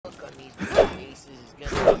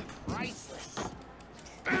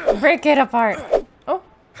break it apart. Oh,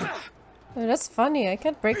 that's funny. I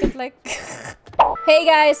can't break it like... Hey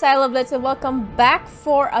guys, I love Blitz and welcome back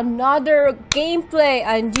for another gameplay,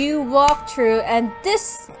 a new walkthrough, and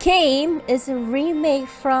this game is a remake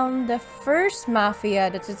from the first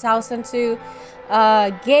Mafia, the 2002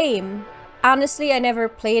 game. Honestly, I never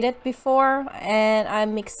played it before, and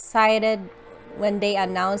I'm excited when they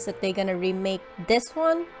announced that they're gonna remake this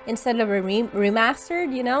one instead of a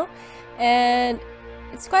remastered, you know? And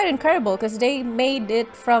it's quite incredible because they made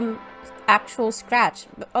it from actual scratch.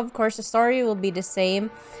 Of course, the story will be the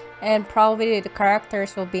same and probably the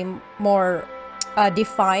characters will be more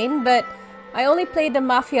defined, but I only played the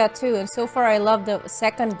Mafia 2 and so far I love the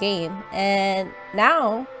second game. And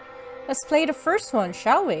now let's play the first one,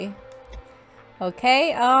 shall we?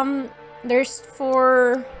 Okay, there's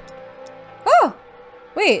for... Oh!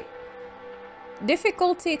 Wait!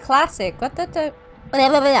 Difficulty classic. What the...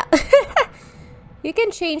 You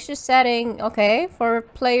can change the setting, okay, for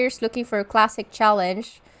players looking for a classic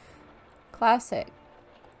challenge. Classic.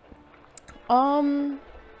 The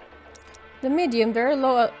medium, they're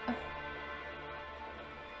low.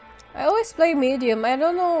 I always play medium. I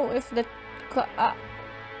don't know if the...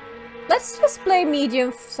 let's just play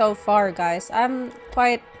medium so far, guys. I'm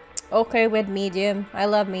quite okay with medium. I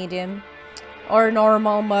love medium. Or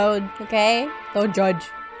normal mode, okay? Don't judge.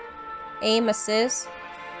 Aim assist.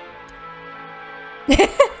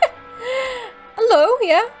 Hello,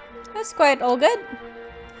 yeah, that's quite all good.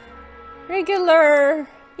 Regular,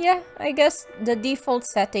 yeah, I guess the default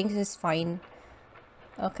settings is fine.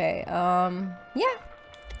 Okay, yeah,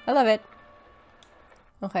 I love it.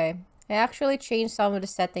 Okay, I actually changed some of the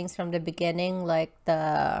settings from the beginning, like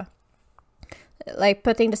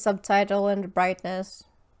putting the subtitle and the brightness.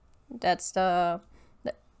 That's you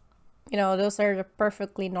know, those are the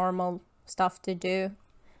perfectly normal stuff to do.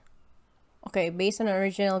 Okay, based on the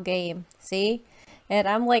original game, see? And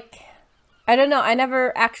I'm like, I don't know, I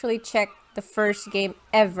never actually checked the first game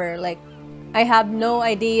ever. Like, I have no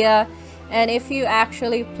idea. And if you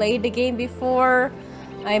actually played the game before,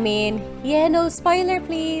 I mean, yeah, no spoiler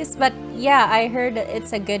please. But yeah, I heard that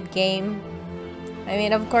it's a good game. I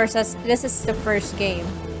mean, of course, this is the first game.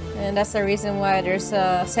 And that's the reason why there's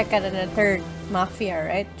a second and a third Mafia,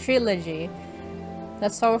 right? Trilogy.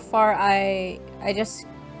 But so far, I just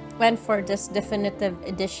went for this definitive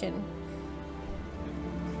edition.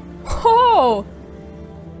 Oh!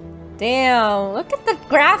 Damn, look at the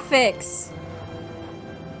graphics!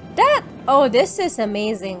 Oh, this is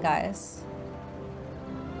amazing, guys.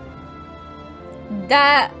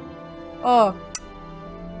 Oh,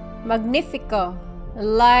 Magnifico.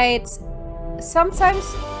 Lights. Sometimes,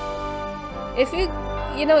 if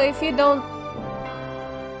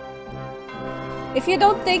you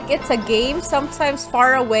don't think it's a game, sometimes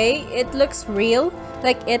far away, it looks real.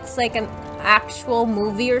 Like it's like an actual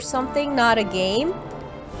movie or something, not a game.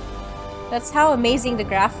 That's how amazing the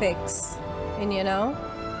graphics. And you know?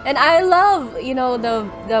 And I love, you know, the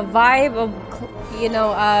vibe of, you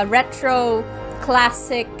know, retro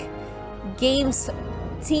classic games,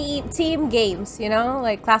 team games, you know?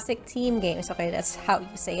 Like classic team games. Okay, that's how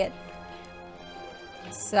you say it.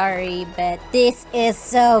 Sorry, but this is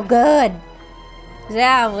so good.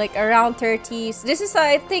 Yeah, like around 30s. This is,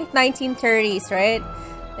 I think, 1930s, right?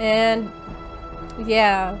 And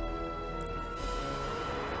yeah.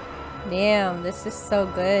 Damn, this is so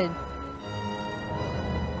good.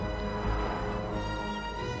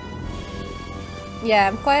 Yeah,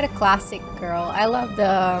 I'm quite a classic girl. I love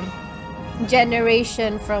the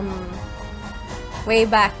generation from way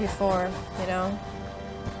back before, you know?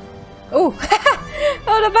 Oh!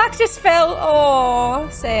 Oh, the back just fell! Oh,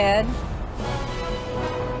 sad.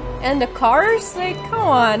 And the cars, like, come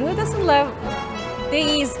on, who doesn't love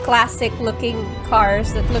these classic looking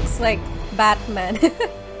cars that looks like Batman?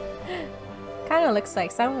 Kind of looks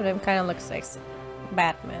like, some of them kind of looks like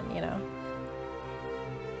Batman, you know.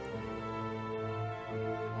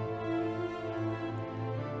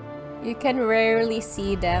 You can rarely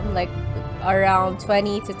see them, like around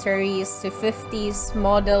 20 to 30s to 50s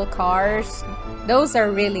model cars. Those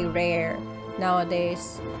are really rare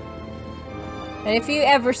nowadays. And if you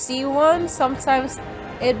ever see one, sometimes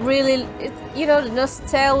it really, you know,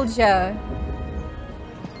 nostalgia.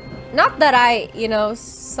 Not that I, you know,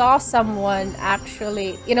 saw someone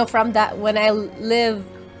actually, you know, from that, when I lived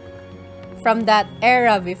from that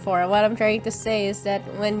era before. What I'm trying to say is that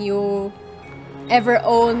when you ever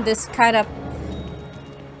own this kind of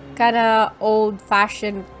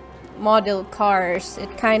old-fashioned model cars,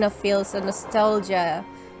 it kind of feels a nostalgia,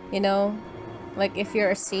 you know? Like if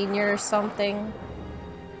you're a senior or something.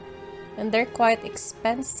 And they're quite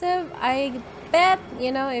expensive, I bet,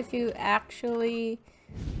 you know, if you actually...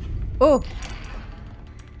 Oh!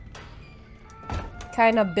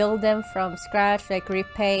 Kind of build them from scratch, like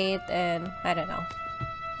repaint and... I don't know.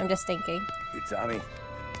 I'm just thinking. You Tommy?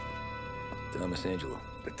 Thomas Angelo.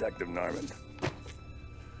 Detective Norman.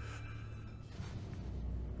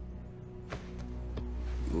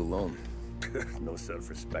 You alone? No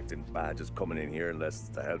self-respecting badges coming in here unless it's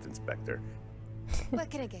the health inspector. What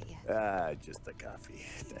can I get you? Just a coffee.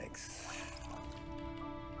 Thanks.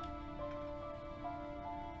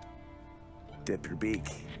 Dip your beak.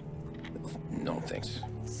 No, thanks.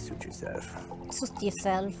 Suit yourself. Suit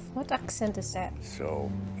yourself. What accent is that?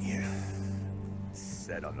 So, yeah.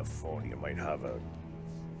 Said on the phone you might have a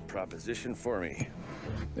proposition for me.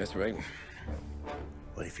 That's right.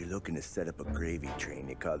 Well, if you're looking to set up a gravy train,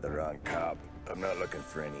 you called the wrong cop. I'm not looking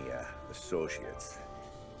for any associates.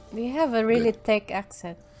 You have a really thick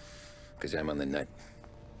accent. Because I'm on the nut.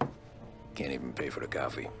 Can't even pay for the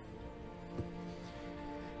coffee.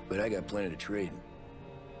 But I got plenty to trade.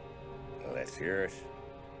 Well, let's hear it.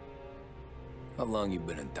 How long you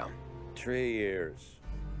been in town? 3 years.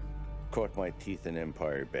 Caught my teeth in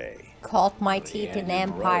Empire Bay. Caught my teeth in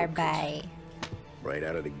Empire Bay. Right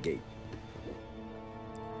out of the gate.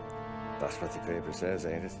 That's what the paper says,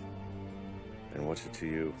 ain't it? And what's it to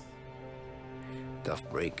you? Tough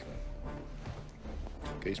break.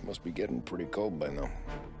 Case must be getting pretty cold by now.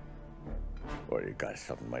 Or you got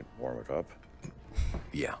something might warm it up?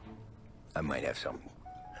 Yeah, I might have something.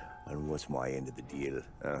 And what's my end of the deal?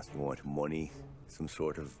 You want money? Some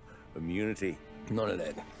sort of immunity? None of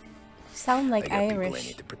that. Sound like I got Irish. people I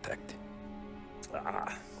need to protect.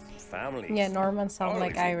 Families. Yeah, Norman sound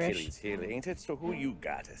like Irish. Achilles heel, ain't it? So who you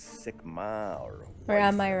got? A sick ma or a Or wife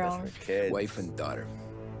am I unless wrong? her kids? Wife and daughter.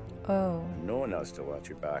 Oh. No one else to watch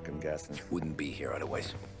your back, I'm guessing. Wouldn't be here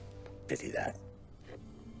otherwise. Pity that.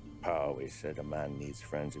 Pa always said a man needs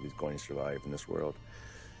friends if he's going to survive in this world.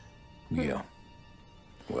 Yeah.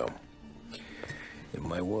 Well, in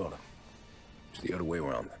my world, it's the other way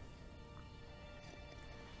around.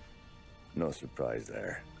 No surprise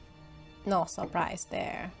there. No surprise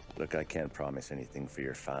there. Look, I can't promise anything for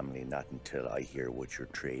your family, not until I hear what you're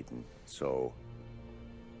trading. So,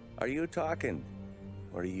 are you talking?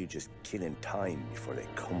 Or are you just killing time before they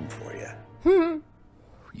come for you?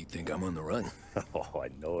 You think I'm on the run? Oh, I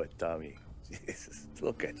know it, Tommy. Jesus,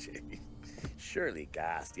 look at you. Surely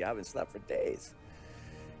gassed. You haven't slept for days.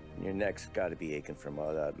 And your neck's got to be aching from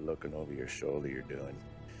all that looking over your shoulder you're doing.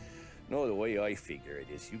 No, the way I figure it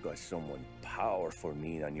is you got someone powerful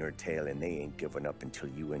mean on your tail and they ain't giving up until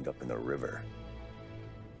you end up in the river.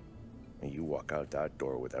 And you walk out that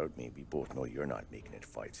door without me, we both know you're not making it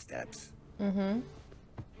 5 steps. But,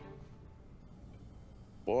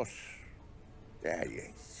 yeah, you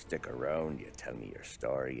stick around, you tell me your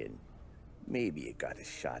story, and maybe you got a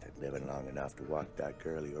shot at living long enough to walk that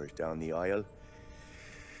girl of yours down the aisle.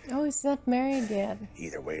 Oh, he's not married yet.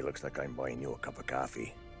 Either way, looks like I'm buying you a cup of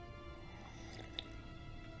coffee.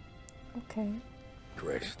 Okay.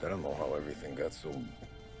 Christ, I don't know how everything got so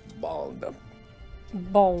balled up.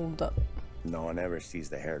 Balled up. No one ever sees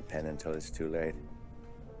the haired pen until it's too late.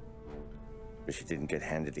 But you didn't get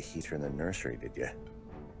handed a heater in the nursery, did you?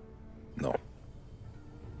 No.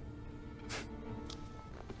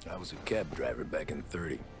 I was a cab driver back in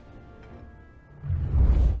 '30.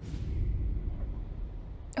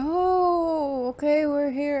 Oh, okay,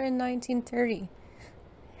 we're here in 1930.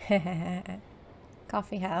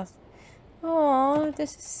 Coffee house. Oh,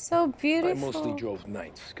 this is so beautiful. I mostly drove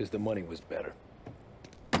nights because the money was better.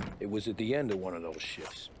 It was at the end of one of those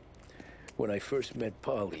shifts when I first met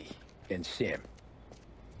Paulie and Sam.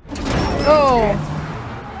 Oh,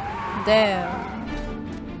 damn.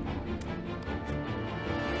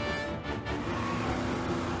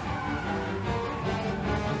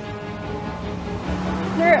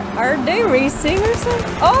 Are they racing or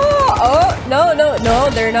something? Oh, no,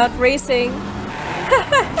 they're not racing.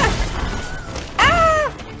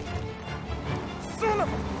 Ah! Son of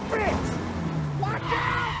a bitch! Watch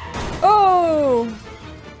out! Oh!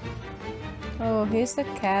 Oh, he's the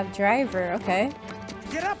cab driver, okay.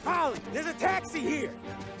 Get up, Paulie! There's a taxi here!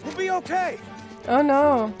 We'll be okay! Oh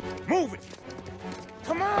no. Move it!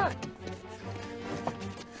 Come on!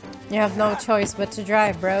 You have no choice but to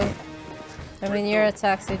drive, bro. I mean, you're a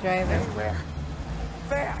taxi driver. Everywhere.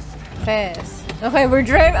 Fast! Fast. Okay, we're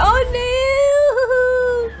driving.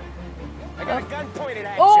 Oh no! I got a gun pointed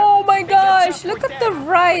at Oh my gosh! Look at the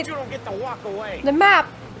right. You don't get to walk away. The map.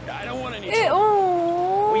 I don't want any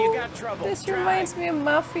Oh. Well, you got trouble. This Drive. reminds me of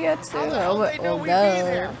Mafia too. How the hell they know Oh, we'd be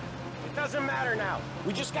there? It doesn't matter now.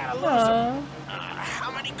 We just gotta lose them. Aw.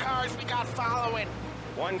 How many cars we got following?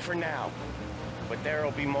 One for now, but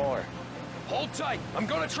there'll be more. Hold tight. I'm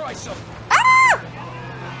gonna try something. Ah!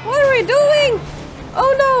 What are we doing?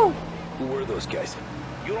 Oh no! Who were those guys?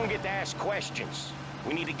 You don't get to ask questions.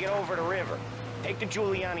 We need to get over the river. Take the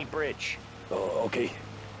Giuliani Bridge. Oh, okay.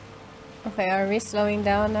 Okay, are we slowing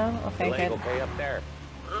down now? Okay, The leg good. will pay up there.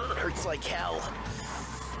 Hurts like hell.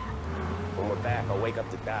 When we're back, I'll wake up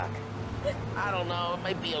the doc. I don't know, it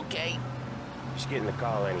might be okay. Just getting the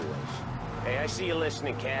call anyways. Hey, I see you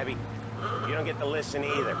listening, cabbie. You don't get to listen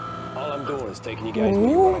either. All I'm doing is taking you guys where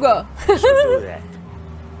you want. Ooga. So do that.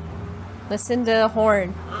 Listen to the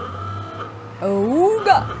horn.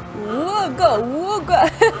 Ooga. Wooga. Wooga.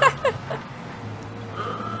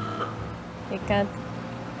 You can't.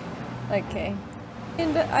 Okay.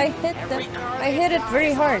 And I hit it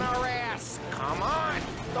very hard. Come on,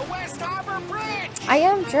 the West Harbor Bridge. I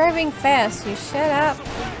am driving fast. You shut up.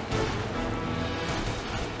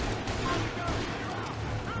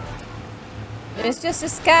 It's just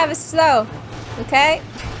this cab is slow. Okay?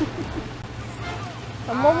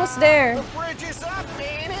 I'm almost there. The bridge is up,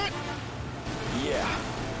 ain't it? Yeah.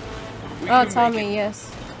 Oh, Tommy, yes.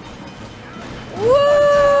 Woo!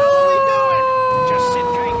 Just sit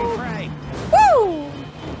tight and pray. Woo!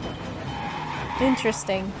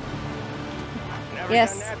 Interesting. Never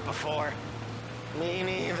Yes. done that before. Me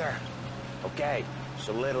neither. Okay,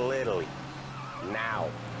 so Little Italy. Now.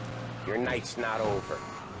 Your night's not over.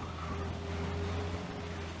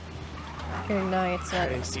 Here, no, it's I not.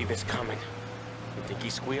 didn't see this coming. You think he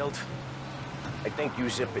squealed? I think you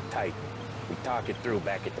zip it tight. We talk it through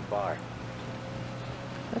back at the bar.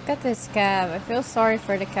 Look at this cab. I feel sorry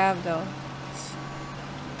for the cab though.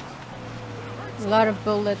 A lot of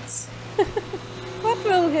bullets. What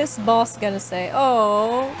will his boss gonna say?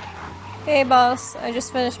 Oh, hey boss, I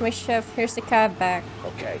just finished my shift. Here's the cab back.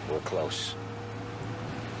 Okay, we're close.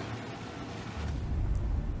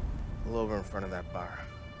 Pull over in front of that bar.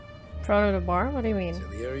 In front of the bar? What do you mean?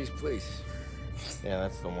 Salieri's place. Yeah,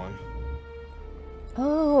 that's the one.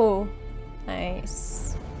 Oh,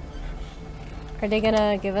 nice. Are they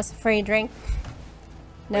gonna give us a free drink?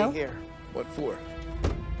 No? Wait here. What for?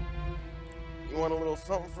 You want a little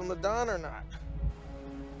something from the Don or not?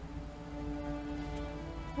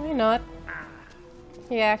 Why not?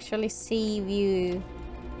 He actually save you.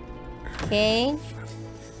 Okay.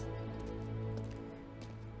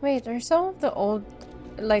 Wait, are some of the old,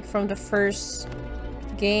 like from the first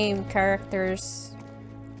game characters,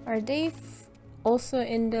 are they also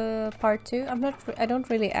in the part 2? I don't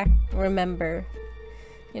really remember,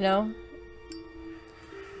 you know?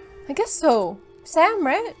 I guess so. Sam,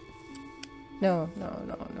 right? No.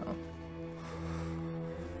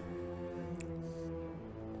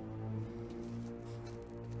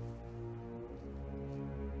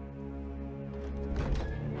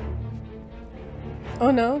 Oh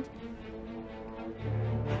no.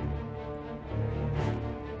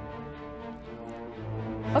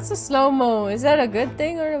 What's a slow-mo? Is that a good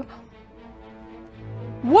thing or...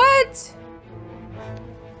 What?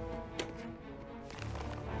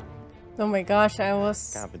 Oh my gosh, I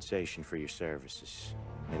was... Compensation for your services.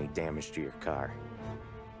 Any damage to your car.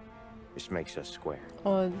 This makes us square.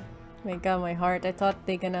 Oh my god, my heart. I thought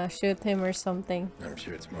they gonna shoot him or something. I'm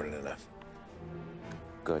sure it's more than enough.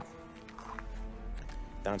 Good.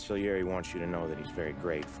 Don Salieri wants you to know that he's very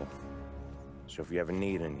grateful. So if you ever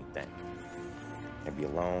need anything, maybe a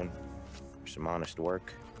loan or some honest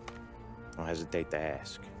work, don't hesitate to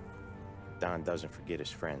ask. Don doesn't forget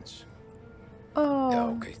his friends. Oh. Yeah,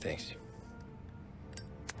 okay, thanks.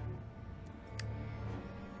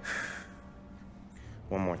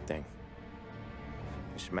 One more thing.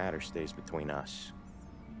 This matter stays between us.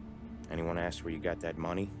 Anyone asks where you got that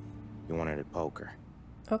money, you want it at poker.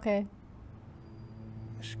 Okay.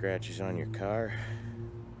 The scratches on your car,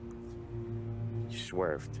 you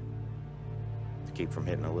swerved to keep from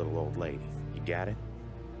hitting a little old lady. You got it?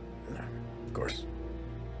 Of course.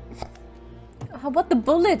 How about the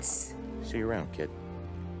bullets? See you around, kid.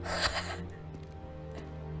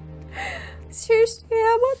 Seriously,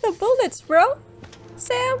 how about the bullets, bro?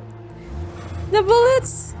 Sam? The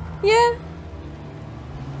bullets? Yeah.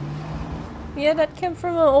 Yeah, that came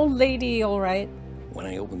from an old lady, alright. When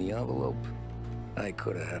I opened the envelope, I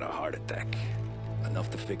could have had a heart attack. Enough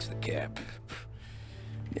to fix the cap.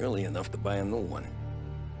 Nearly enough to buy a new one.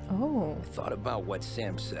 Oh. I thought about what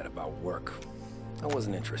Sam said about work. I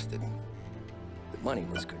wasn't interested. The money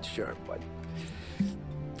was good, sure, but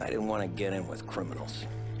I didn't want to get in with criminals.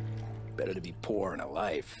 Better to be poor and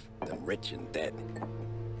alive than rich and dead.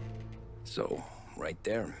 So, right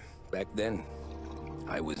there, back then,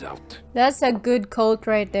 I was out. That's a good quote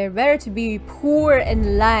right there. Better to be poor and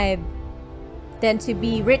alive than to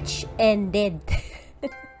be rich and dead.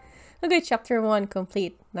 Okay, chapter 1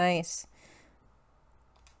 complete. Nice.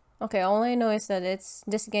 Okay, all I know is that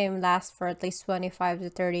this game lasts for at least 25 to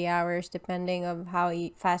 30 hours depending on how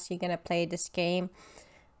fast you're gonna play this game.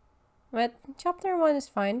 But chapter 1 is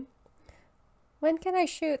fine. When can I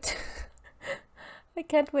shoot? I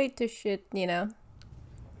can't wait to shoot, you know.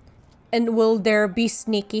 And will there be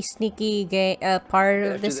sneaky part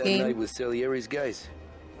of this After that game? night with Salieri's guys,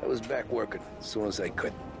 I was back working as soon as I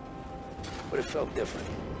could. But it felt different.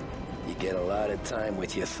 You get a lot of time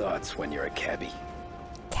with your thoughts when you're a cabbie.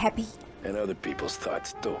 Cabbie? And other people's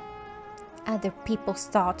thoughts too. Other people's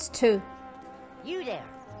thoughts too. You there,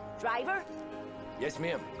 driver? Yes,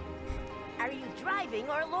 ma'am. Are you driving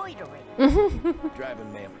or loitering?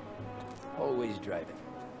 Driving, ma'am. Always driving.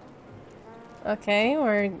 Okay,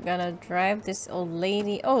 we're gonna drive this old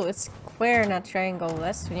lady. Oh, it's square, not triangle.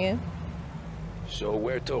 That's new. So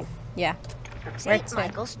where to? Yeah. St.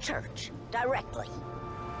 Michael's Church, directly.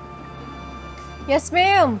 Yes,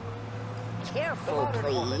 ma'am. Careful,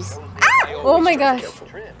 please. Oh my gosh.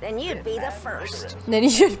 Then you'd be the first. Then you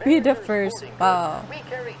should be the first. Wow.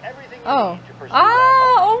 Oh.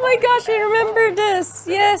 Ah! Oh my gosh, I remember this.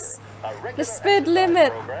 Yes. The speed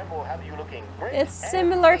limit. It's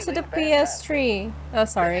similar to the PS3. Oh,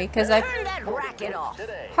 sorry, because I... Turn that racket off.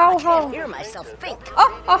 How? I can't hear myself think.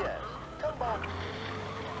 Oh!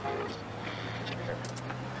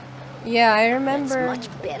 Yeah, I remember. That's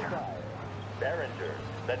much better. Behringer,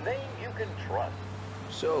 the name you can trust.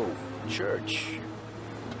 So, church.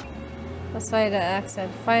 That's why the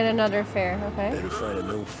accent. Find another fare, okay? Better find a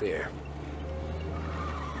new fare.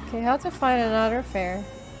 Okay, how to find another fare?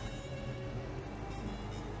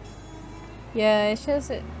 Yeah, it's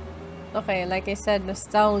just... Okay, like I said,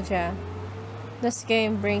 nostalgia. This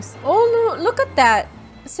game brings... Oh, look at that!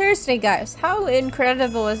 Seriously, guys, how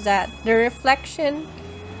incredible is that? The reflection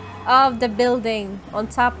of the building on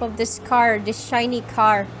top of this car, this shiny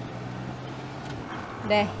car.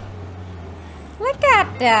 Look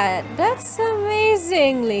at that! That's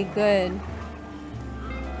amazingly good.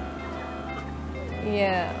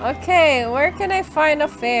 Yeah, okay, where can I find a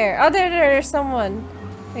fare? Oh, there's someone.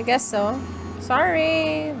 I guess so.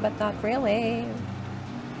 Sorry, but not really.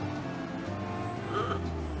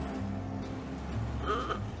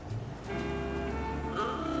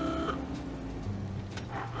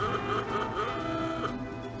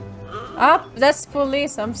 Ah, that's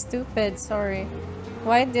police. I'm stupid. Sorry.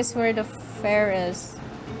 Why this where the fare is?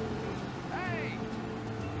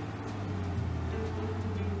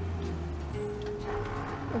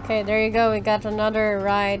 Okay, there you go. We got another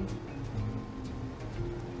ride.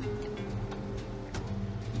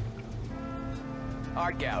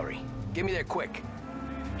 Art gallery. Get me there quick.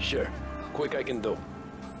 Sure. Quick I can do.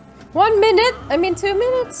 1 minute? I mean 2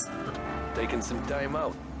 minutes? Taking some time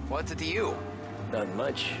out. What's it to you? Not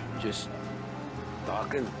much. Just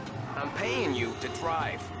talking. I'm paying you to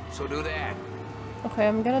drive, so do that. Okay,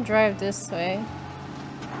 I'm gonna drive this way.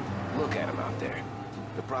 Look at him out there.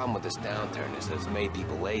 The problem with this downturn is that it's made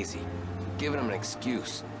people lazy. Giving them an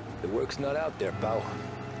excuse. The work's not out there, pal.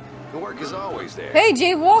 The work is always there. Hey, You just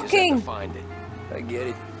have jaywalking! to find it. I get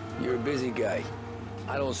it. You're a busy guy.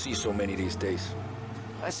 I don't see so many these days.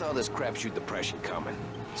 I saw this crapshoot depression coming.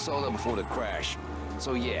 Sold it before the crash.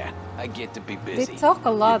 So yeah, I get to be They busy. talk a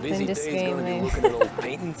lot Your busy in this days game, gonna be eh? looking at old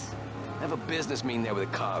paintings? I have a business meeting there with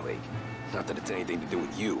a colleague. Not that it's anything to do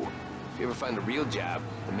with you. If you ever find a real job,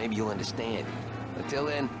 then maybe you'll understand. Until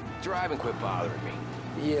then, drive and quit bothering me.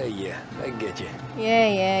 Yeah, I get you.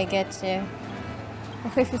 Yeah, I get you.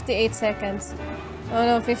 Okay, 58 seconds. Oh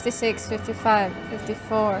no, 56, 55,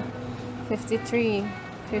 54, 53,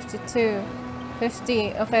 52,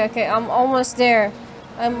 50. Okay, I'm almost there.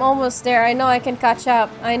 I'm almost there. I know I can catch up.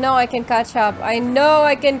 I know I can catch up. I know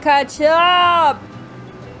I can catch up!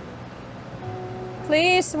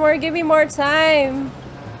 Please, give me more time.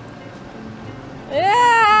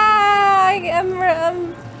 Yeah!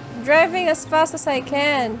 I'm driving as fast as I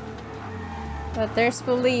can. But there's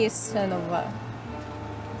police. Ano ba?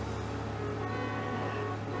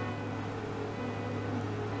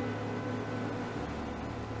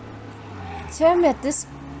 Damn it, this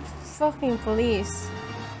fucking police.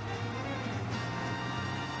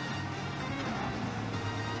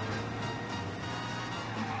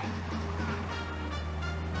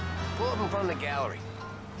 Pull up in front of the gallery.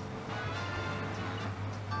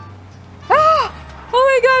 Ah! Oh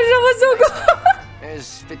my gosh, that was so good!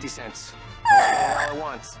 There's 50 cents. All at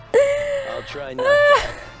once. I'll try not to.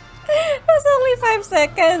 was only 5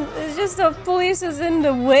 seconds. It's just the police was in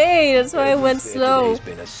the way. That's why I went slow. Today's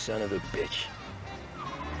been a son of a bitch.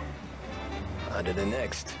 On to the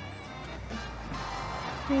next.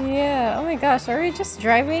 Yeah. Oh my gosh. Are we just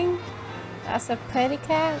driving as a petty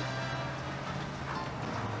cat?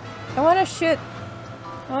 I want to shoot.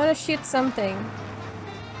 I want to shoot something.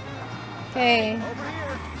 Okay.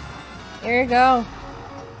 Here you go.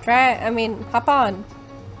 Try. I mean, hop on.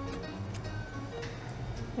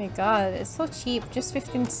 Oh my god, it's so cheap. Just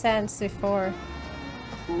 15 cents before.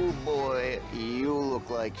 Oh boy, you look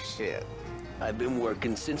like shit. I've been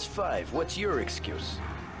working since 5. What's your excuse?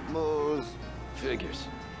 Moose. Figures.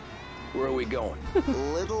 Where are we going?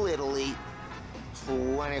 Little Italy,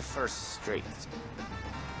 21st Street.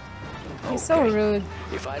 He's so rude.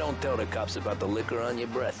 If I don't tell the cops about the liquor on your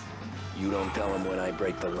breath, you don't tell them when I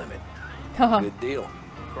break the limit. Good deal.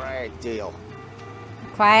 Great deal.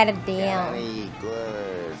 Quite a deal. Got any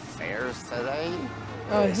good fares today?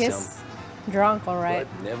 Oh, he's drunk, alright.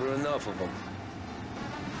 But never enough of them.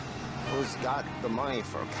 Who's got the money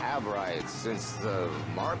for cab rides since the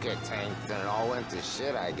market tanked and it all went to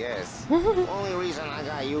shit, I guess. Only reason I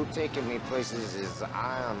got you taking me places is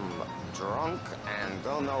I'm drunk and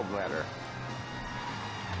don't know better.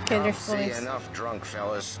 Okay, I've there's seen police. enough drunk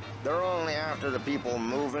fellas. They're only after the people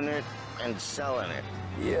moving it and selling it.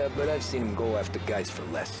 Yeah, but I've seen them go after guys for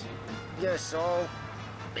less. Yeah, so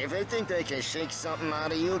if they think they can shake something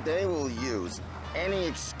out of you, they will use any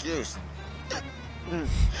excuse.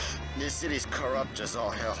 This city's corrupt as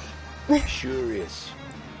all hell. Sure is.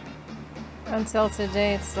 Until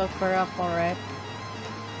today, it's still corrupt, alright.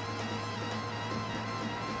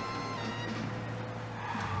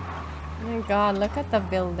 Oh my god, look at the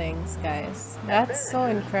buildings, guys. That's so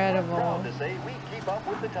incredible.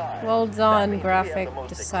 Well done, graphic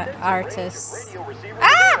design artists.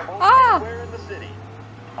 Ah! Ah!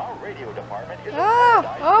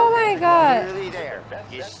 Ah! Oh my god! Nearly there.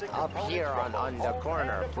 Just up here on the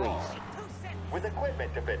corner, please. With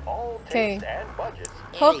equipment to fit all Okay. tastes and budgets.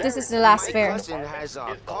 Hope this is the last My fair. cousin has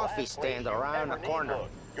a coffee stand around the corner.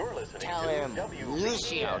 Tell him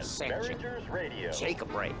Lucio sent you. Take a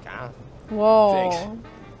break, huh? Whoa. Thanks.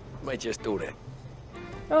 Might just do that.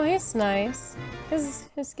 Oh, he's nice.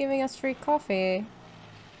 He's giving us free coffee.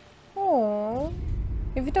 Oh.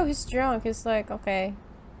 Even though he's drunk, he's like, okay.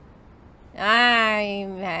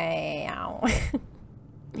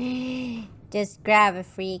 Just grab a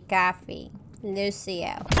free coffee.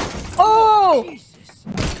 Lucio. Oh! Jesus.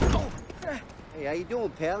 Hey, how you doing,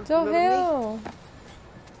 pal? The hell?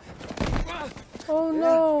 Oh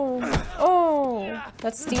no. Oh,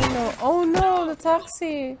 that's Dino. Oh no, the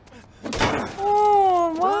taxi.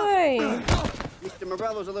 Oh, why? Mr.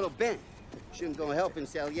 Morello's a little bent. Shouldn't go helping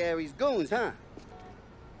Salieri's goons, huh?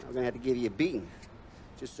 I'm gonna have to give you a beating.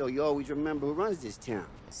 Just so you always remember who runs this town.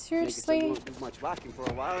 Seriously? Make it so you won't do much rocking for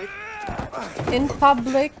a while. In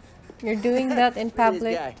public? You're doing that in public?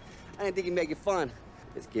 This guy. I didn't think he'd make it fun.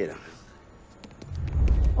 Let's get him.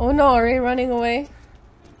 Oh no, are you running away?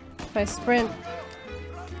 If I sprint.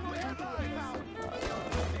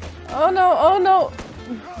 Oh no, oh no!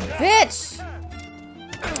 Bitch!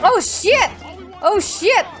 Oh shit! Oh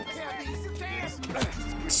shit!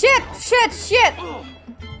 Shit, shit, shit!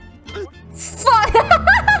 Fuck!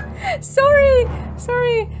 Sorry!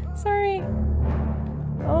 Sorry! Sorry!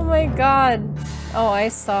 Oh my god. Oh, I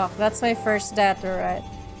suck. That's my first death, alright.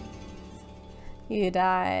 You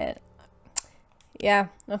died. Yeah,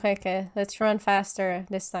 okay, okay. Let's run faster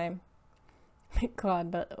this time. My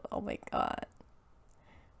god, oh my god.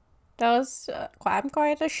 That was... I'm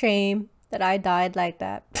quite ashamed that I died like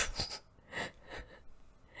that.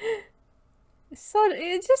 So,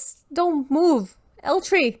 it just don't move.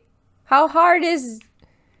 L3. How hard is...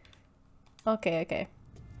 Okay, okay.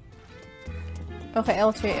 Okay,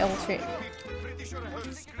 L3, L3.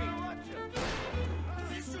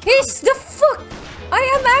 He's the fuck! I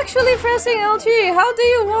am actually pressing L3. How do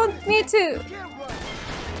you want me to?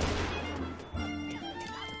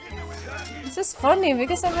 It's just funny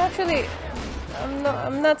because I'm actually...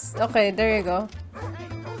 I'm not... Okay, there you go.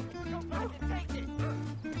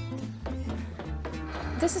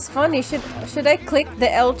 This is funny. Should I click the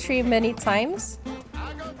L3 many times?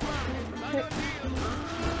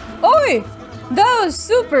 Oi! That was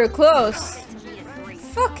super close.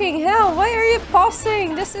 Fucking hell, why are you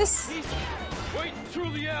pausing? This is... Wait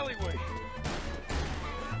through the alleyway.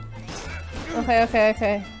 Okay, okay,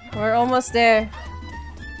 okay. We're almost there.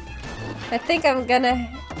 I think I'm gonna...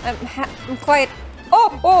 I'm quite...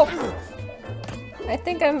 Oh! Oh! I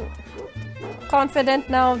think I'm confident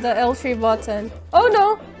now of the L3 button. Oh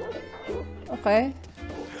no! Okay.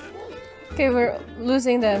 Okay, we're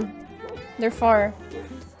losing them. They're far.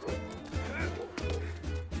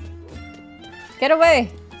 Get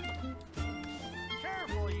away!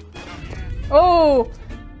 Oh!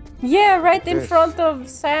 Yeah, right in front of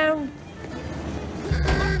Sam.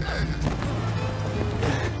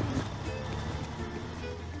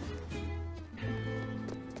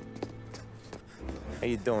 How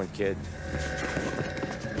you doing, kid?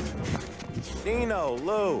 Dino,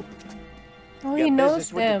 Lou. Oh, You he got knows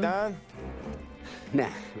business with the them. Don? Nah,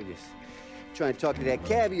 we're just trying to talk to that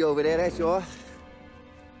cabbie over there, that's all.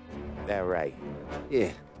 That right.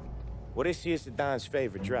 Yeah. Well, this here's the Don's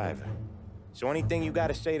favorite driver. So anything you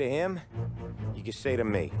gotta say to him, you can say to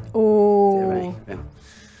me. Oh. Right. Well,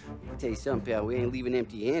 I'll tell you something, pal. We ain't leaving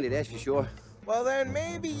empty-handed, that's for sure. Well, then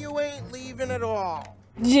maybe you ain't leaving at all.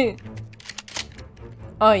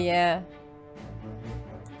 Oh, yeah.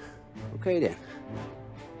 Okay, then.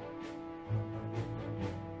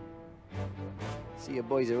 See your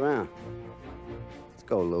boys around. Let's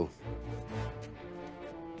go, Lou.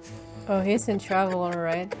 Oh, he's in trouble,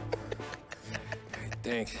 alright.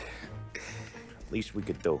 Thanks. Least we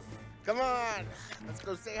could do. Come on, let's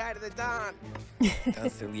go say hi to the Don. Don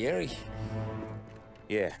Salieri?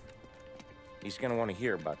 Yeah. He's gonna want to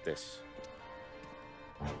hear about this.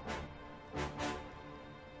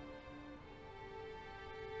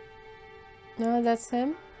 No, that's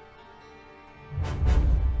him.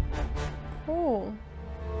 Cool.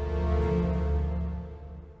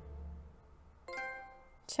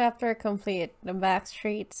 Chapter complete. The back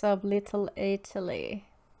streets of Little Italy.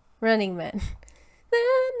 Running Man.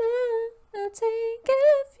 I'll take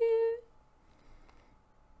care of you.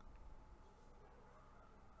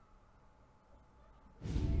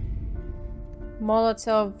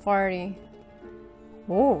 Molotov party.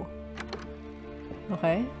 Oh.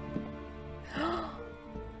 Okay.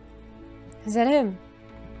 Is that him?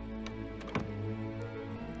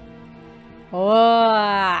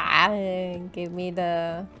 Oh, give me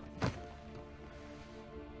the...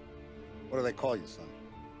 What do they call you, son?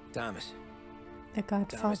 Thomas. The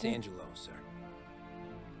Godfather. Thomas Angelo, sir.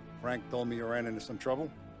 Frank told me you ran into some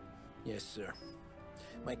trouble? Yes, sir.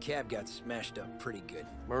 My cab got smashed up pretty good.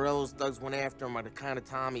 Morello's thugs went after him by the kind of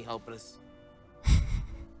Tommy helping us.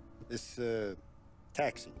 This,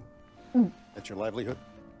 taxi. That's your livelihood?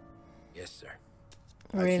 Yes, sir.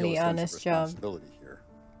 Really I feel a honest sense of job. responsibility here.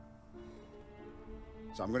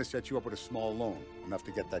 So I'm going to set you up with a small loan, enough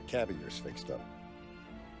to get that cab of yours fixed up.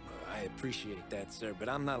 I appreciate that, sir, but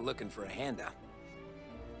I'm not looking for a handout.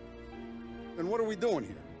 Then what are we doing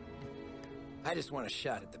here? I just want a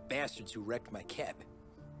shot at the bastards who wrecked my cab.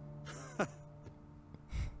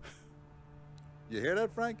 You hear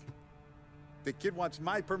that, Frank? The kid wants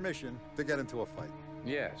my permission to get into a fight.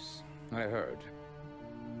 Yes, I heard.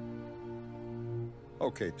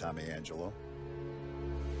 Okay, Tommy Angelo.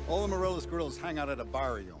 All the Morello's girls hang out at a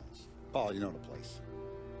bar he owns. Paul, you know the place.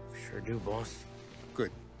 Sure do, boss.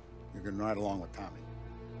 Good. You can ride along with Tommy.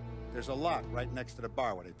 There's a lot right next to the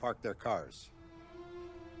bar where they park their cars.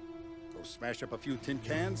 Go smash up a few tin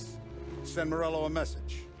cans, send Morello a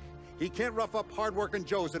message. He can't rough up hard-working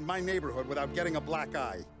Joes in my neighborhood without getting a black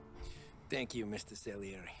eye. Thank you, Mr.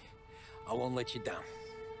 Salieri. I won't let you down.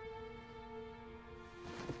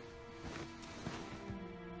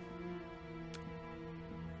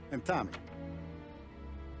 And Tommy,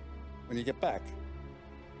 when you get back,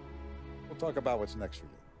 we'll talk about what's next for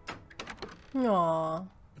you. Aww.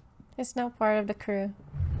 He's now part of the crew.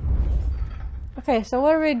 Okay, so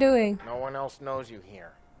what are we doing? No one else knows you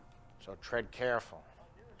here, so tread careful,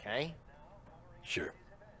 okay? Sure.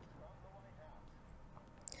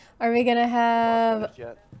 Are we gonna have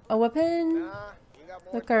a weapon?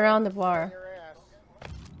 Look around the bar.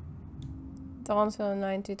 Don Salieri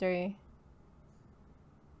 93.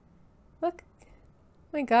 Look. Oh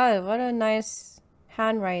my god, what a nice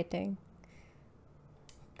handwriting.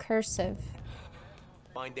 Cursive.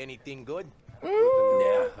 Find anything good?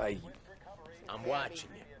 Yeah, I'm watching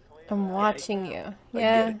you. I'm watching you.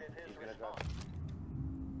 Yeah.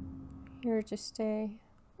 Here to stay.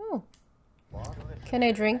 Oh. Can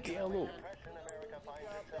I drink?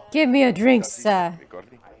 Give me a drink, sir.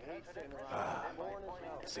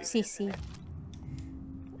 CC.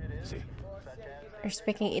 You're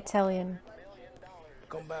speaking Italian.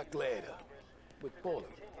 Come back later with Paulie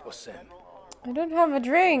or Sam. I don't have a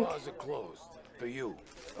drink. Bars are closed for you,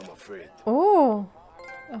 I'm afraid. Oh,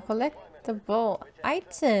 a collectible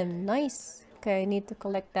item. Nice. Okay, I need to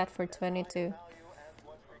collect that for 22.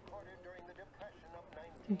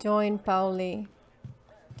 Join Paulie.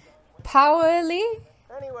 Paulie?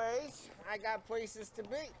 Anyways, I got places to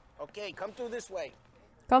be. Okay, come through this way.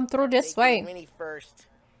 Come through this Take way. the mini first.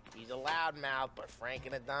 He's a loudmouth, but Frank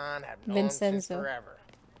and the Don have known him since Vincenzo. forever.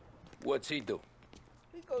 What's he do?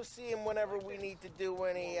 We go see him whenever we need to do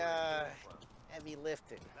any, heavy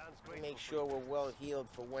lifting. We make sure we're well healed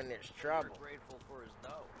for when there's trouble. Grateful for his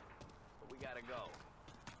dough, but we gotta go.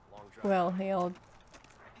 Well healed.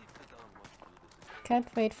 Can't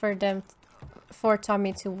wait for them, for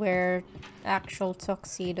Tommy to wear actual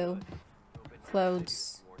tuxedo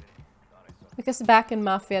clothes. Because back in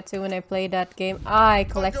Mafia 2, when I played that game, I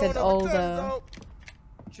collected all the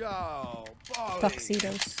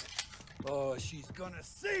tuxedos. Oh, she's gonna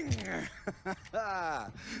sing.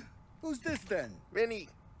 Who's this then? Vinny,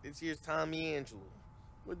 this here's Tommy Angelo.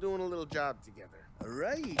 We're doing a little job together. All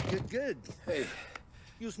right, good. Hey,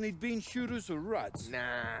 you need bean shooters or rods?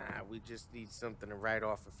 Nah, we just need something to write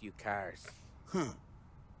off a few cars. Huh.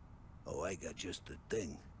 Oh, I got just the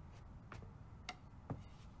thing.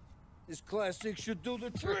 This classic should do the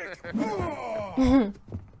trick. Oh!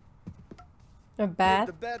 A bat?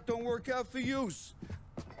 If the bat don't work out for use,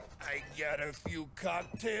 I got a few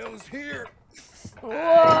cocktails here.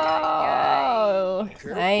 Whoa!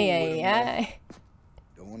 Careful Ay, with ay, 'em, ay.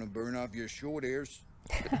 Don't want to burn off your short ears.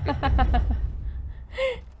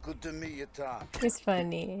 Good to meet you, Tom. It's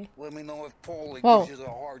funny. Let me know if Paulie Whoa. gives you a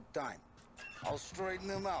hard time. I'll straighten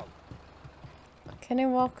him out. Can I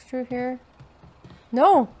walk through here?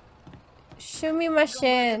 No! Show me my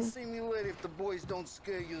shin. See me later if the boys don't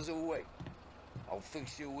scare you away. I'll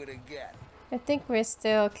fix you with a gat. I think we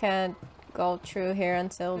still can't go through here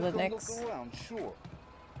until the next. Look around, sure,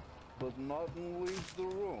 but nothing leaves the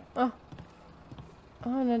room. Oh,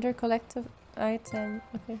 another collective item.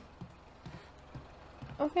 Okay.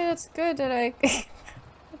 Okay, that's good that I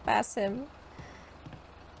pass him.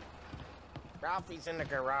 Ralphie's in the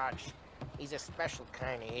garage. He's a special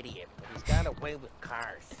kind of idiot, but he's got a way with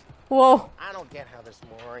cars. Whoa. I don't get how this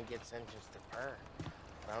moron gets engines to burn.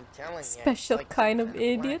 But I'm telling you, Special it's like kind of black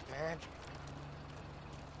idiot. magic.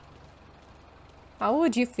 How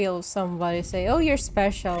would you feel if somebody say, "Oh, you're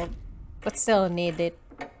special," but still an idiot?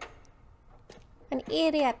 An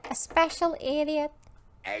idiot, a special idiot.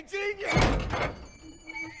 Hey, genius!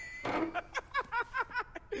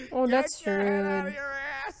 Oh, that's Get your head out rude. of your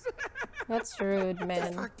ass. That's rude,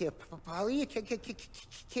 man. Fuck you, Paulie. You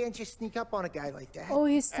can't just sneak up on a guy like that. Oh,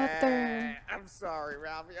 he's not there. I'm sorry,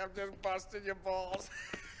 Ralphie. I'm just busting your balls.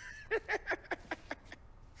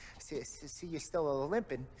 See, you're still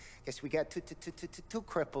limping. Guess we got two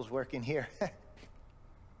cripples working here.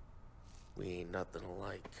 We ain't nothing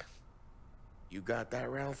alike. You got that,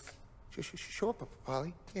 Ralph? Sure,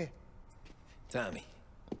 Paulie. Yeah. Tommy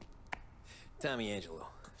Angelo.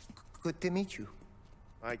 Good to meet you.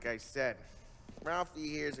 Like I said, Ralphie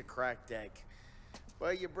here's a cracked egg.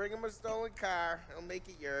 Well, you bring him a stolen car, he'll make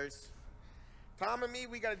it yours. Tom and me,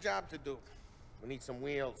 we got a job to do. We need some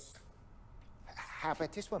wheels. How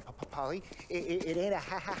about this one, Paulie? It ain't a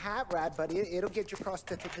hot rod, but it'll get you across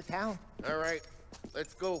to town. All right,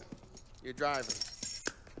 let's go. You're driving.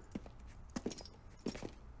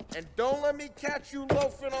 And don't let me catch you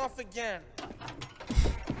loafing off again.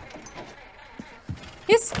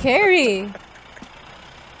 He's scary.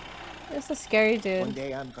 That's a scary dude. One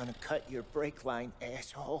day I'm gonna cut your brake line,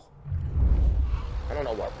 asshole. I don't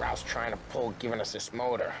know what Ralph's trying to pull giving us this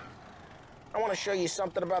motor. I want to show you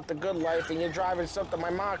something about the good life, and you're driving something my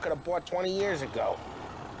mom could have bought 20 years ago.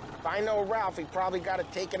 If I know Ralph, he probably got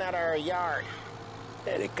it taken out of our yard.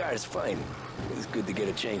 Yeah, the car's fine. It's good to get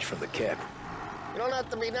a change from the cab. You don't have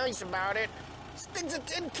to be nice about it. This thing's a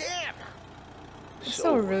tin can.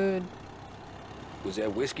 So rude. Was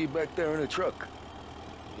that whiskey back there in the truck?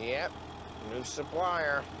 Yep, new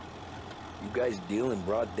supplier. You guys deal in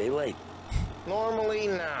broad daylight? Normally,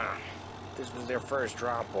 nah. This was their first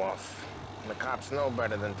drop-off. And the cops know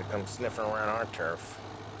better than to come sniffing around our turf.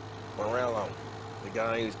 Morello, the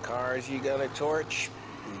guy whose cars you got a torch,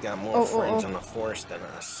 he's got more friends on the force than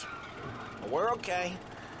us. But we're okay,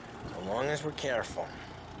 so long as we're careful.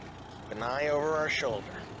 Keep an eye over our shoulder.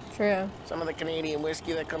 True. Some of the Canadian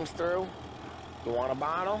whiskey that comes through, you want a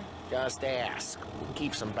bottle? Just ask.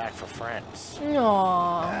 Keep some back for friends.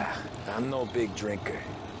 Aww. I'm no big drinker.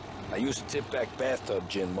 I used to tip back bathtub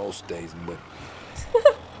gin most days, but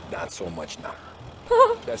not so much now.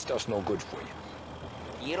 That stuff's no good for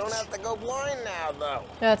you. You don't have to go blind now, though.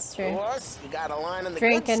 That's true. To us, you got a line in the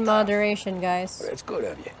Drink good in stuff. moderation, guys. That's good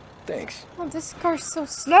of you. Thanks. Oh, this car's so Not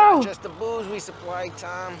slow. just the booze we supply,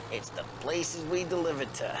 Tom. It's the places we deliver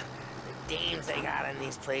to. The dames they got in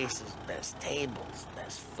these places. Best tables,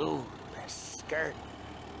 best food, best skirt.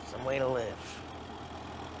 Some way to live.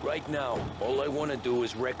 Right now, all I want to do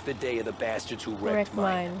is wreck the day of the bastards who wrecked Wreck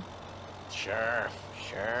mine. mine. Sure,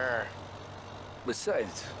 sure.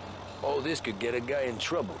 Besides, all this could get a guy in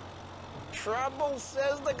trouble. Trouble,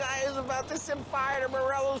 says the guy who's about to set fire to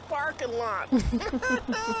Morello's parking lot.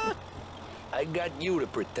 I got you to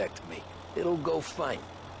protect me. It'll go fine.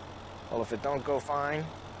 Well, if it don't go fine,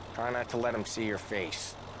 try not to let them see your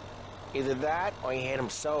face. Either that, or you hit them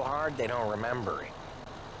so hard they don't remember it.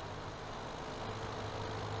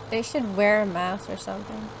 They should wear a mask or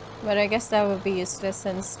something. But I guess that would be useless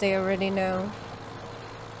since they already know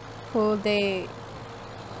who they,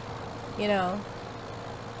 you know,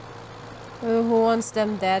 who wants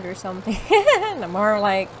them dead or something. More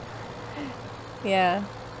like, yeah.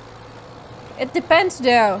 It depends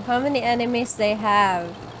though, how many enemies they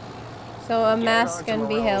have. So a mask can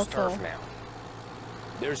be helpful.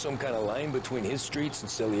 There's some kind of line between his streets and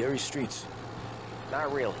Salieri's streets.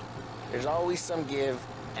 Not really. There's always some give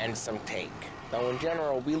and some take. Though in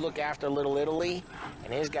general, we look after Little Italy,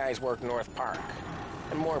 and his guys work North Park.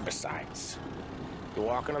 And more besides. You're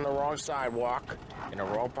walking on the wrong sidewalk, in the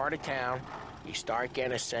wrong part of town, you start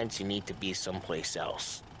getting a sense you need to be someplace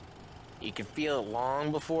else. You can feel it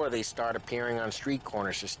long before they start appearing on street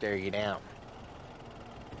corners to stare you down.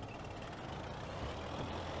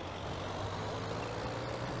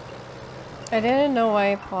 I didn't know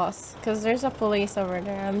why I paused, because there's a police over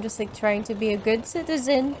there. I'm just like trying to be a good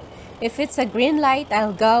citizen. If it's a green light,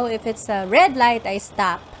 I'll go. If it's a red light, I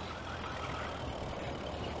stop.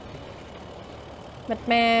 But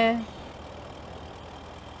meh.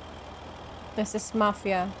 This is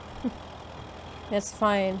Mafia. It's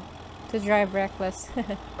fine to drive reckless.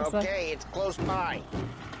 Okay, it's close by.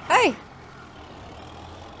 Hey!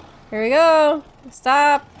 Here we go.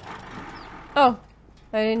 Stop. Oh.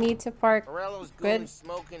 I didn't need to park. Morello's Good. goons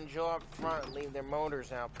smoke and Joe up front and leave their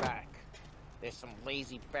motors out back. They're some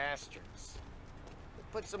lazy bastards. They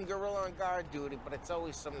put some gorilla on guard duty, but it's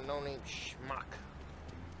always some no-name schmuck.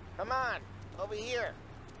 Come on, over here.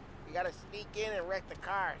 You gotta sneak in and wreck the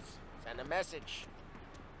cars. Send a message.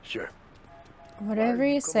 Sure. Whatever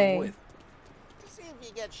you say. To see if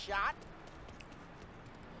you get shot.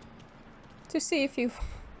 To see if you...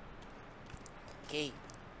 Okay.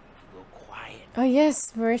 Go quiet. Oh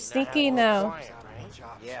yes, we're sneaky now. Quiet, right?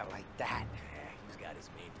 Yeah, like that. He's got his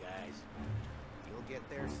main guys. You'll get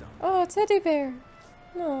there someday. Oh, teddy bear.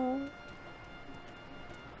 No.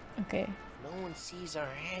 Okay. No one sees our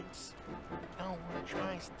heads. No one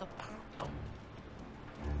tries to pop them.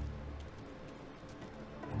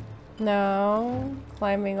 No.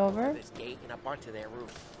 Climbing over. This gate and up onto their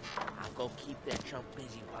roof. I'll go keep that chump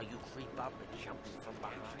busy while you creep up and jump in from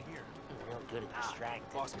behind. Real good at distracting.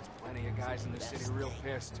 Boss gets plenty of guys in the city real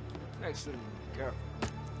pissed. Nice and careful.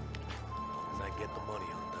 As I get the money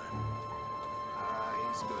on time.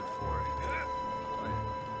 He's good for it.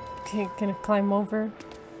 Okay, gonna climb over.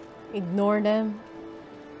 Ignore them.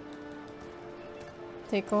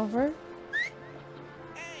 Take over.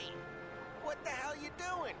 Hey! What the hell you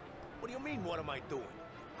doing? What do you mean, what am I doing?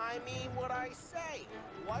 I mean what I say.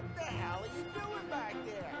 What the hell are you doing back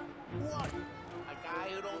there? What? A guy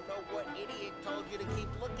who don't know what idiot told you to keep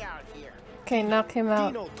lookout here. Okay, knock him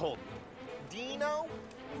out. Dino told me. Dino?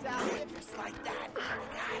 Sound just like that. I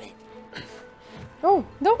got it. Oh,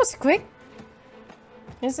 that was quick.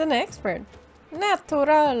 He's an expert.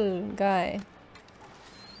 Natural guy.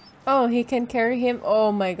 Oh, he can carry him.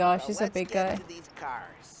 Oh my gosh, he's a big guy. To these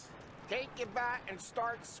cars. Take it back and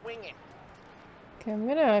start swinging. Okay, I'm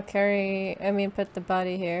gonna put the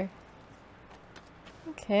body here.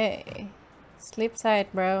 Okay. Sleep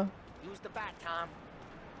tight, bro. Use the bat, Tom.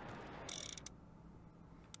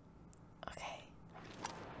 Okay.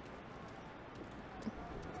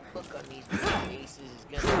 Look on these faces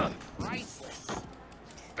is gonna be priceless.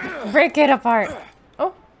 Break it apart.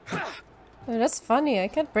 Oh. Oh, that's funny. I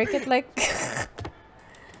can't break it like...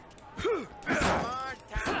 Come on,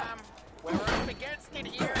 Tom. We're up against it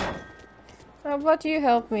here. How about you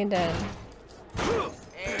help me then?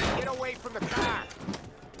 Hey, get away from the car.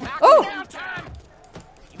 Knock Oh! it down, Tom.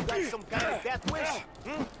 You got some kind of death wish?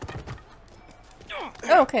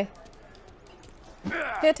 Oh, okay.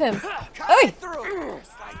 Hit him. Oi!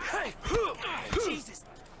 Jesus.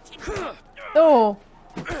 Oh.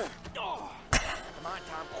 Come on,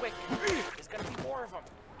 Tom, quick. There's gonna be more of them.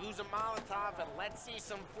 Use a Molotov and let's see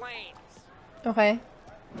some flames. Okay.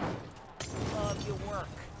 Love your work.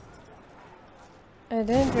 I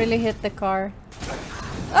didn't really hit the car.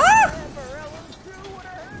 Ah!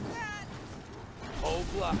 Whole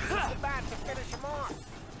block. Use the bat to finish him off.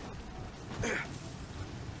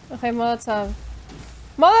 Okay, Molotov.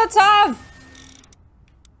 Molotov!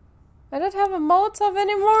 I don't have a Molotov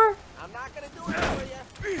anymore. I'm not gonna do it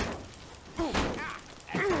for you. Ah,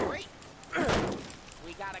 that's great.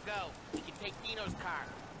 We got a go. We can take Dino's car.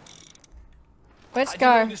 Which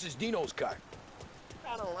car? This is Dino's car.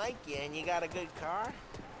 I don't like you and you got a good car.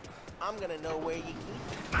 I'm gonna know where you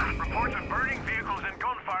keep it. Reports of burning vehicles and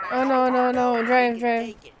gunfire. Oh no, no, no. Drive,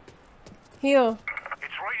 drive. Heal.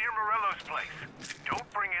 It's right here, Morello's place.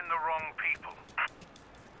 Don't bring in the wrong people.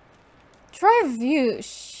 Drive you.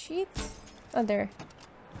 Shit. Oh, there.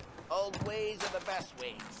 Old ways are the best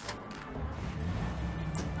ways.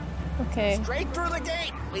 Okay. Straight through the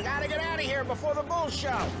gate. We gotta get out of here before the bulls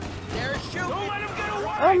show. They're shooting. Don't let them get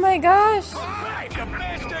away. Oh my gosh. All right, you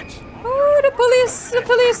bastards. Oh, the police. The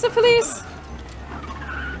police. The police.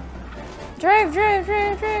 Drive, drive,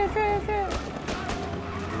 drive, drive, drive, drive.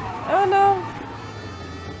 Oh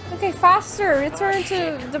no. Okay, faster. Return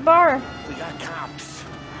to the bar. We got cops.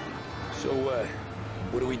 So,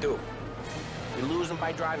 what do we do? We lose them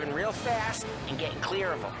by driving real fast and getting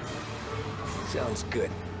clear of them. Sounds good.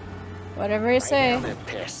 Whatever you say. Right now they're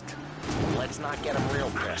pissed. Let's not get them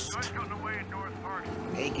real pissed.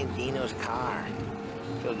 Taking Dino's car.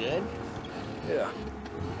 Feel good? Yeah,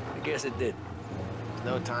 I guess it did.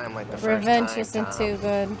 No time like the Revenge first time, isn't too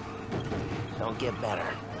good. Don't get better.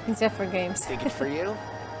 Except for games. Think it's for you?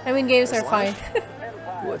 I mean, games are fine.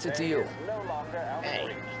 What's it to you?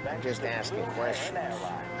 Hey, I'm just asking questions.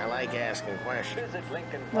 I like asking questions.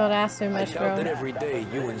 Don't ask too I much, doubt that bro. every day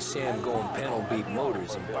you and Sam go and panel beat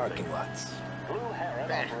motors in parking lots.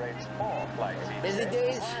 Busy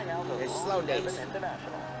days, there's slow days.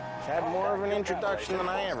 Had more of an introduction than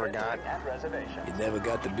I ever got. You never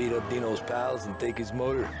got to beat up Dino's pals and take his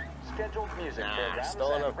motor? Nah,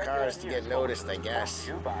 stole enough cars to get noticed, I guess.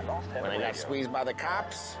 When I got squeezed by the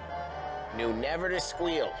cops, knew never to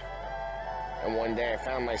squeal. And one day I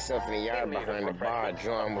found myself in a yard behind a bar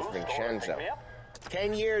drawn with Vincenzo.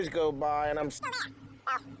 10 years go by and I'm still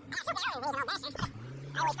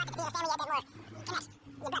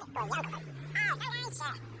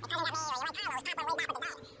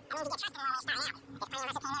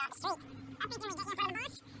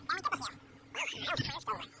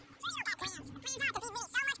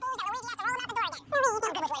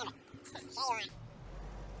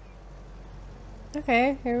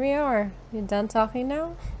Okay, here we are. You done talking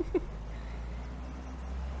now?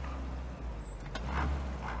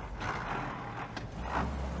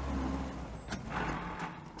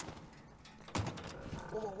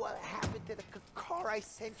 What happened to the car I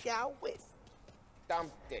sent you out with?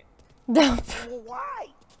 Dumped it. Dump. Why?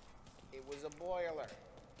 It was a boiler.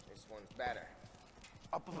 This one's better.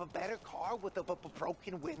 A better car with a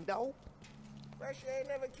broken window? Fresh air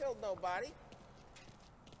never killed nobody.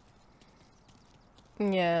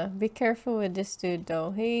 Yeah, be careful with this dude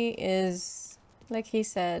though. He is, like he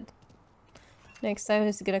said, next time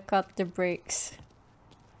he's gonna cut the brakes.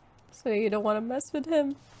 So you don't want to mess with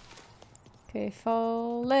him. Okay,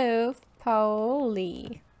 follow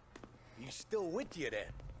Paulie. He's still with you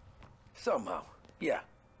then? Somehow, yeah.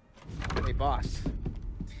 Hey, boss.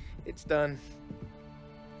 It's done.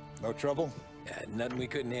 No trouble? Yeah, nothing we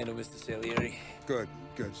couldn't handle, Mr. Salieri. Good,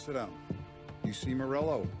 good. Sit down. You see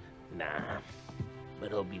Morello? Nah. But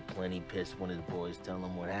he'll be plenty pissed when his boys tell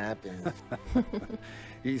him what happened.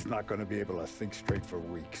 He's not going to be able to think straight for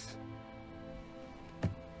weeks.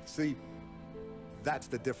 See, that's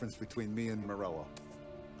the difference between me and Morello.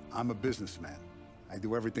 I'm a businessman. I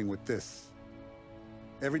do everything with this.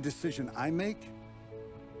 Every decision I make,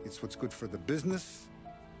 it's what's good for the business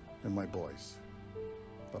and my boys.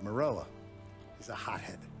 But Morello is a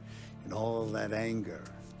hothead, and all that anger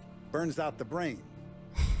burns out the brain.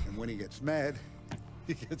 And when he gets mad,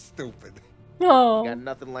 he gets stupid. Oh. Got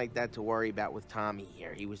nothing like that to worry about with Tommy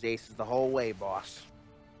here. He was aces the whole way, boss.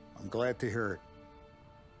 I'm glad to hear it.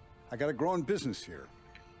 I got a growing business here.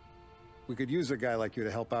 We could use a guy like you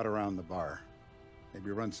to help out around the bar.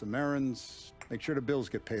 Maybe run some errands, make sure the bills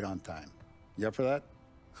get paid on time. You up for that?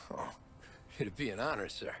 Oh, it'd be an honor,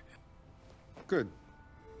 sir. Good.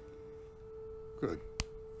 Good.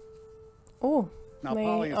 Oh, Now, my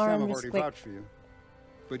Paulie and Sam arm have is already quick. vouched for you.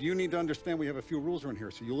 But you need to understand we have a few rules around here,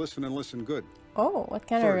 so you listen and listen good. Oh, what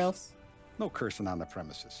kind of First, rules? no cursing on the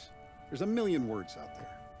premises. There's a million words out there.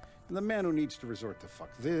 And the man who needs to resort to fuck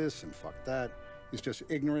this and fuck that is just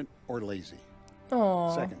ignorant or lazy.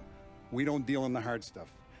 Oh. Second, we don't deal in the hard stuff.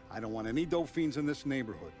 I don't want any dope fiends in this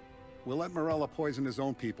neighborhood. We'll let Morello poison his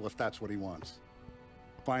own people if that's what he wants.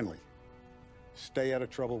 Finally, stay out of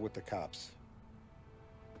trouble with the cops.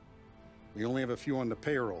 We only have a few on the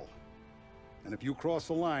payroll. And if you cross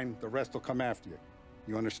the line, the rest will come after you.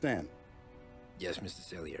 You understand? Yes, Mr.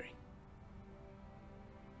 Salieri.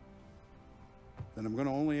 Then I'm going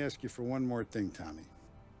to only ask you for one more thing, Tommy.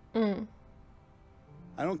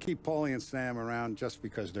 I don't keep Paulie and Sam around just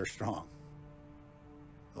because they're strong.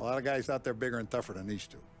 A lot of guys out there bigger and tougher than these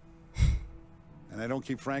two. And I don't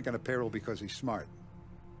keep Frank on a payroll because he's smart.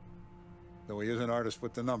 Though he is an artist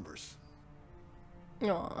with the numbers.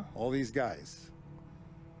 Aww. All these guys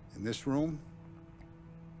in this room,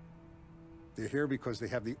 they're here because they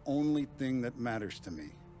have the only thing that matters to me.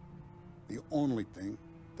 The only thing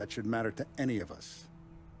that should matter to any of us.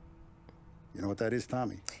 You know what that is,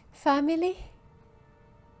 Tommy? Family?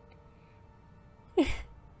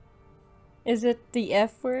 Is it the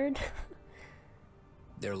F word?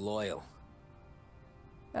 They're loyal.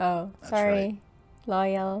 Oh, That's sorry. right.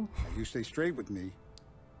 Loyal. If you stay straight with me,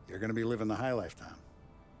 you're gonna be living the high life, Tom.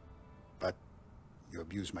 But you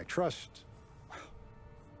abuse my trust.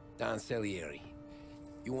 Don Salieri,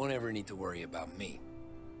 you won't ever need to worry about me.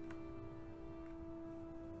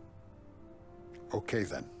 Okay,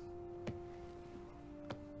 then.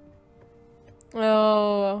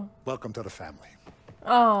 Oh. Welcome to the family.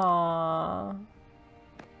 Aww.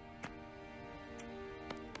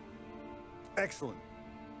 Excellent.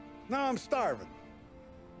 Now I'm starving.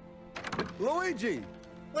 Luigi,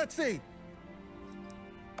 let's eat.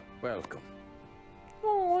 Welcome.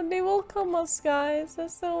 Oh, they welcome us, guys.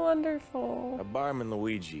 That's so wonderful. A barman,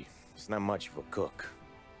 Luigi, is not much of a cook.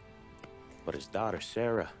 But his daughter,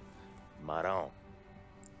 Sarah, Maron.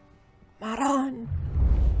 Maron.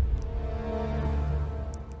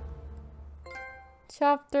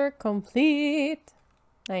 Chapter complete.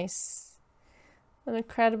 Nice. An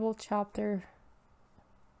incredible chapter.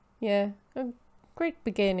 Yeah, a great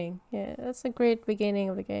beginning. Yeah, that's a great beginning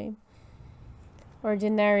of the game.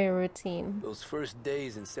 Ordinary routine. Those first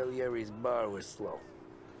days in Salieri's bar were slow.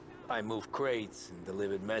 I moved crates and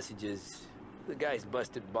delivered messages. The guys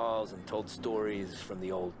busted balls and told stories from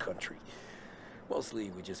the old country.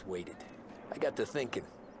 Mostly we just waited. I got to thinking,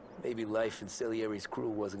 maybe life in Salieri's crew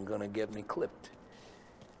wasn't gonna get me clipped.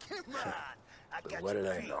 Come on, I But got what you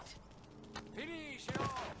did I beat. know?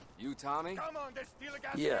 You, Tommy? Come on, there's steel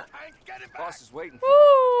gas in Yeah. the tank. Get it back. Boss is waiting for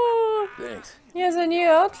you. Woo! Thanks. He has a new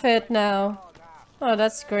outfit now. Oh,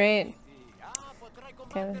 that's great.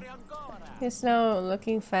 Okay. He's now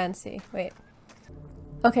looking fancy. Wait.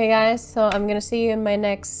 Okay, guys, so I'm gonna see you in my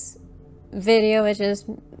next video, which is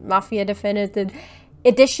Mafia Definitive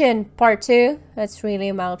Edition Part 2. That's really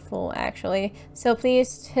a mouthful, actually. So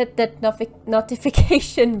please hit that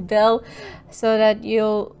notification bell so that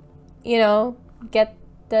you'll, you know, get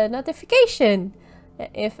the notification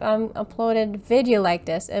if I'm uploaded video like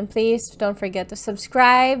this. And please don't forget to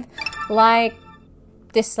subscribe, like,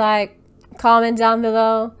 dislike, comment down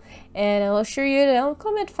below, and I'll assure you that I'll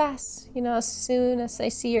comment fast, you know, as soon as I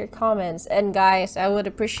see your comments. And guys, I would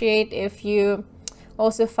appreciate if you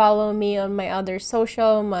also follow me on my other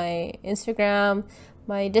social, my Instagram,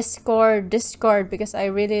 my Discord, because I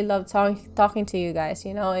really love talking to you guys.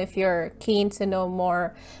 You know, if you're keen to know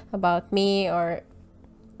more about me or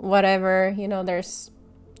whatever, you know, there's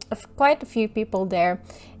quite a few people there,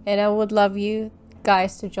 and I would love you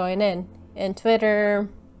guys to join in. And Twitter,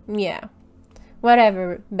 yeah,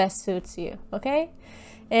 whatever best suits you, okay?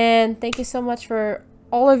 And thank you so much for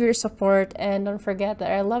all of your support, and don't forget that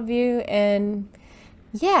I love you, and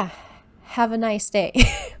yeah, have a nice day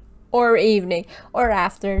or evening or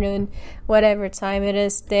afternoon, whatever time it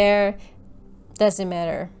is there, doesn't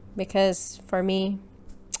matter, because for me,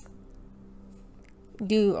 I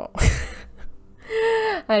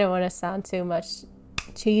don't want to sound too much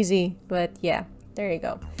cheesy, but yeah, there you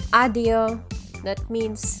go. Addio, that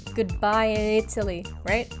means goodbye in Italy,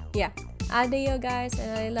 right? Yeah, addio guys,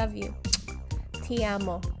 and I love you. Ti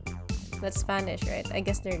amo. That's Spanish, right? I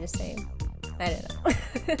guess they're the same. I don't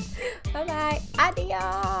know. Bye bye.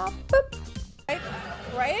 Addio. Boop.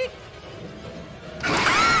 Right?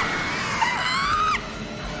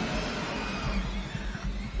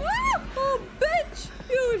 Oh, bitch!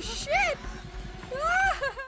 You shit!